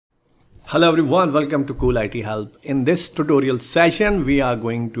Hello everyone, welcome to Cool IT Help. In this tutorial session, we are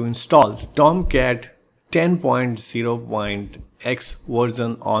going to install Tomcat 10.0.x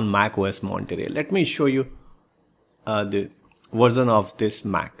version on Mac OS Monterey. Let me show you the version of this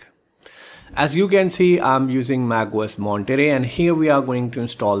Mac. As you can see, I'm using Mac OS Monterey and here we are going to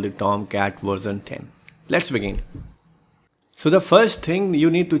install the Tomcat version 10. Let's begin. So the first thing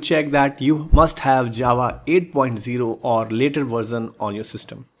you need to check that you must have Java 8.0 or later version on your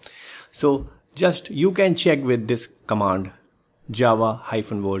system. So just you can check with this command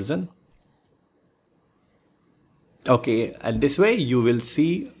java-version. Okay, and this way you will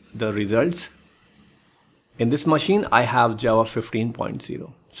see the results. In this machine I have Java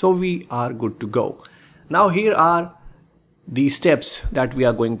 15.0. So we are good to go. Now here are the steps that we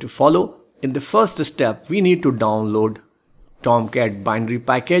are going to follow. In the first step, we need to download Tomcat binary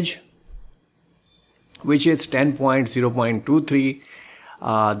package, which is 10.0.23.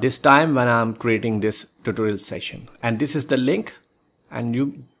 This time when I'm creating this tutorial session, and this is the link, and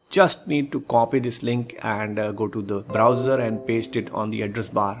you just need to copy this link and go to the browser and paste it on the address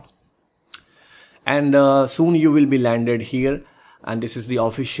bar, and soon you will be landed here, and this is the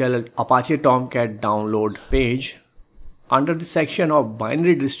official Apache Tomcat download page. Under the section of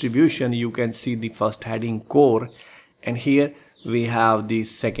binary distribution, you can see the first heading core, and here we have the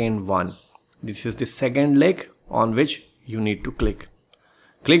second one. This is the second link on which you need to click.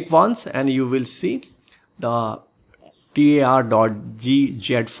 Click once and you will see the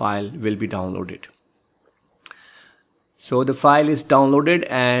tar.gz file will be downloaded. So the file is downloaded,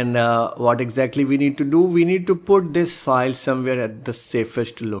 and what exactly we need to do? We need to put this file somewhere at the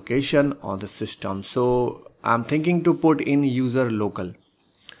safest location on the system. So I'm thinking to put in user local.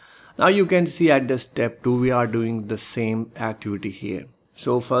 Now you can see at the step 2 we are doing the same activity here.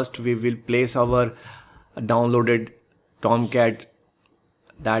 So first we will place our downloaded Tomcat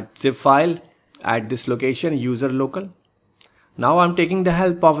that zip file at this location, user local. Now I'm taking the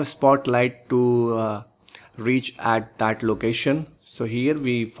help of a spotlight to reach at that location. So here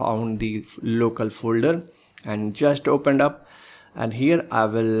we found the local folder and just opened up, and here I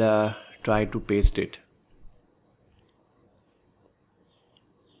will try to paste it.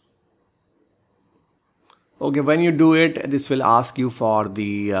 Okay, when you do it, this will ask you for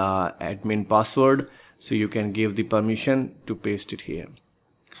the admin password, so you can give the permission to paste it here.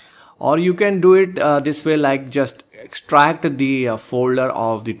 Or you can do it this way, like just extract the folder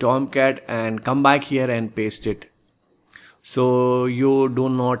of the Tomcat and come back here and paste it. So you do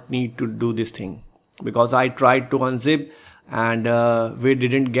not need to do this thing, because I tried to unzip and we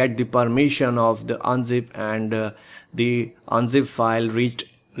didn't get the permission of the unzip, and the unzip file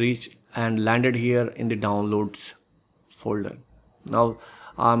reached and landed here in the downloads folder. Now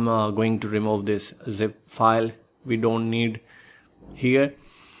I'm going to remove this zip file. We don't need here,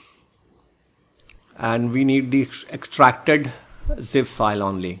 and we need the extracted zip file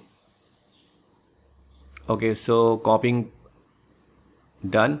only. Okay, so copying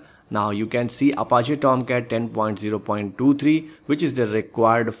done. Now you can see Apache Tomcat 10.0.23, which is the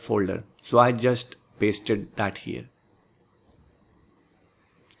required folder. So I just pasted that here.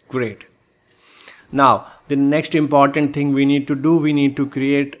 Great. Now the next important thing we need to do, we need to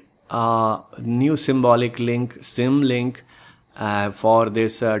create a new symbolic link, sim link, for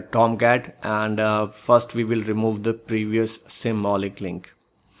this Tomcat, and first we will remove the previous symbolic link.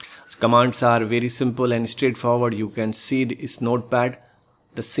 Commands are very simple and straightforward. You can see this notepad.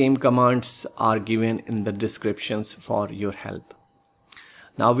 The same commands are given in the descriptions for your help.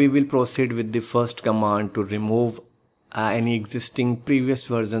 Now we will proceed with the first command to remove any existing previous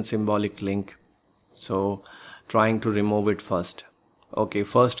version symbolic link. So trying to remove it first. Okay,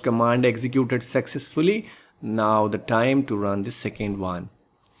 first command executed successfully. Now the time to run the second one,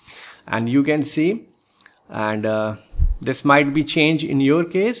 and you can see, and this might be changed in your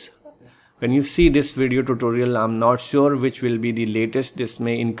case. When you see this video tutorial, I'm not sure which will be the latest. This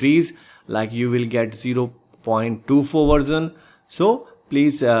may increase, like you will get 0.24 version. So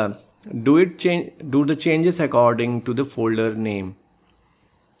please do the changes according to the folder name.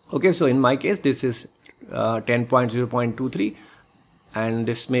 Okay, so in my case this is 10.0.23, and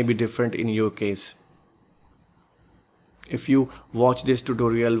this may be different in your case if you watch this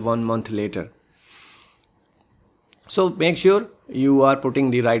tutorial 1 month later. So make sure you are putting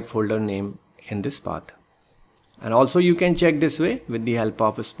the right folder name in this path. And also you can check this way with the help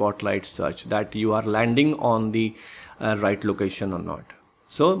of a spotlight search that you are landing on the right location or not.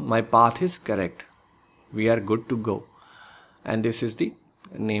 So my path is correct. We are good to go. And this is the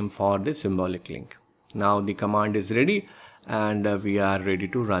name for the symbolic link. Now the command is ready, and we are ready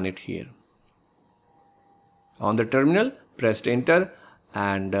to run it here. On the terminal, press enter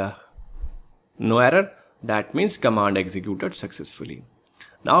and No error. That means command executed successfully.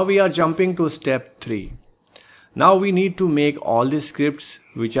 Now we are jumping to step 3. Now we need to make all the scripts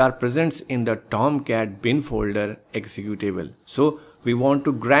which are present in the Tomcat bin folder executable. So we want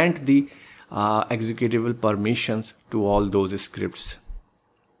to grant the executable permissions to all those scripts.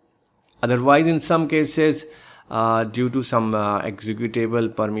 Otherwise, in some cases, due to some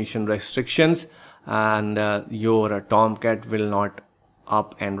executable permission restrictions, and your Tomcat will not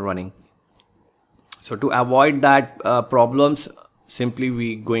up and running. So to avoid that problems, simply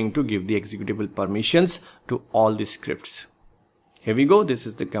we going to give the executable permissions to all the scripts. Here we go. This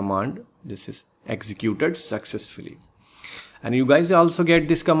is the command. This is executed successfully. And you guys also get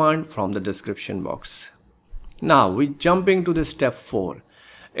this command from the description box. Now we jumping to the step 4.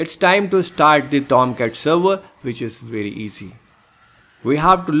 It's time to start the Tomcat server, which is very easy. We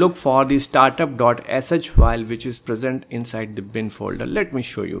have to look for the startup.sh file which is present inside the bin folder. Let me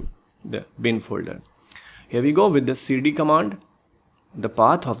show you the bin folder. Here we go with the cd command, the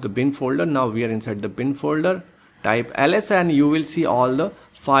path of the bin folder. Now we are inside the bin folder. Type ls and you will see all the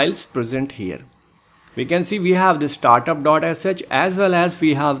files present here. We can see we have the startup.sh as well as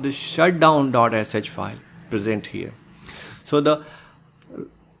we have the shutdown.sh file present here. So the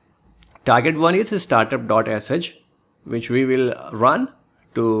target one is startup.sh, which we will run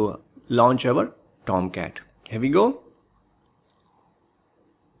to launch our Tomcat. Here we go.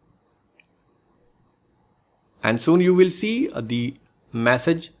 And soon you will see the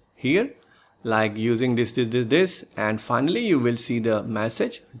message here, like using this, and finally you will see the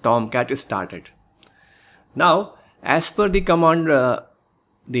message Tomcat is started. Now, as per the command,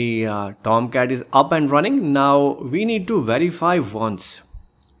 the Tomcat is up and running. Now we need to verify once.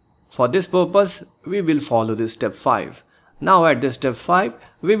 For this purpose, we will follow this step 5. Now at this step 5,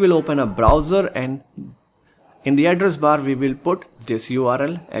 we will open a browser and in the address bar, we will put this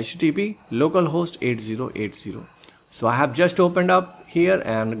URL http localhost 8080. So I have just opened up here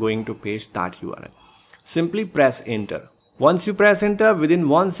and going to paste that URL. Simply press enter. Once you press enter, within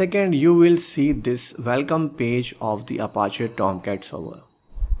 1 second, you will see this welcome page of the Apache Tomcat server.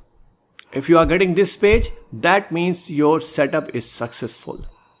 If you are getting this page, that means your setup is successful.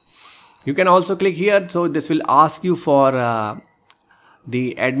 You can also click here. So this will ask you for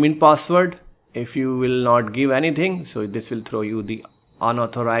the admin password. If you will not give anything, so this will throw you the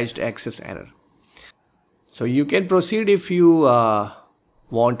unauthorized access error. So you can proceed if you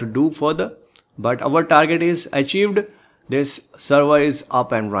want to do further, but our target is achieved. This server is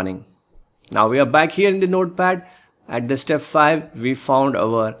up and running. Now we are back here in the notepad. At the step 5, we found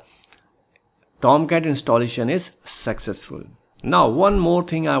our Tomcat installation is successful. Now one more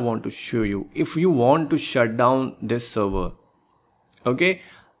thing I want to show you. If you want to shut down this server, okay,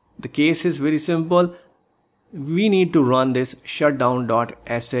 the case is very simple. We need to run this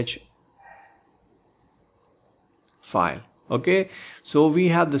shutdown.sh file. Okay, so we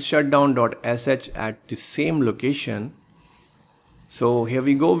have the shutdown.sh at the same location. So here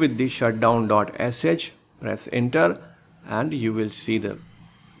we go with the shutdown.sh. Press enter and you will see the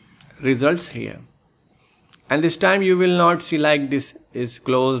results here. And this time you will not see like this is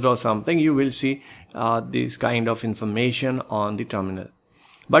closed or something. You will see this kind of information on the terminal.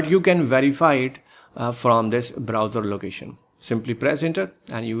 But you can verify it from this browser location. Simply press enter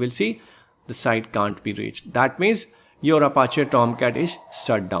and you will see the site can't be reached. That means your Apache Tomcat is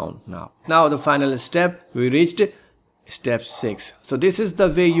shut down now. Now the final step, we reached step 6. So this is the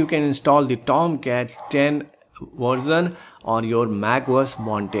way you can install the Tomcat 10 version on your Mac OS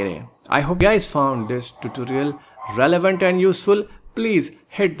Monterey. I hope you guys found this tutorial relevant and useful. Please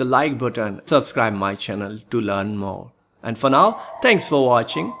hit the like button, subscribe my channel to learn more. And for now, thanks for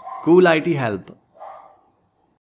watching. Cool IT Help.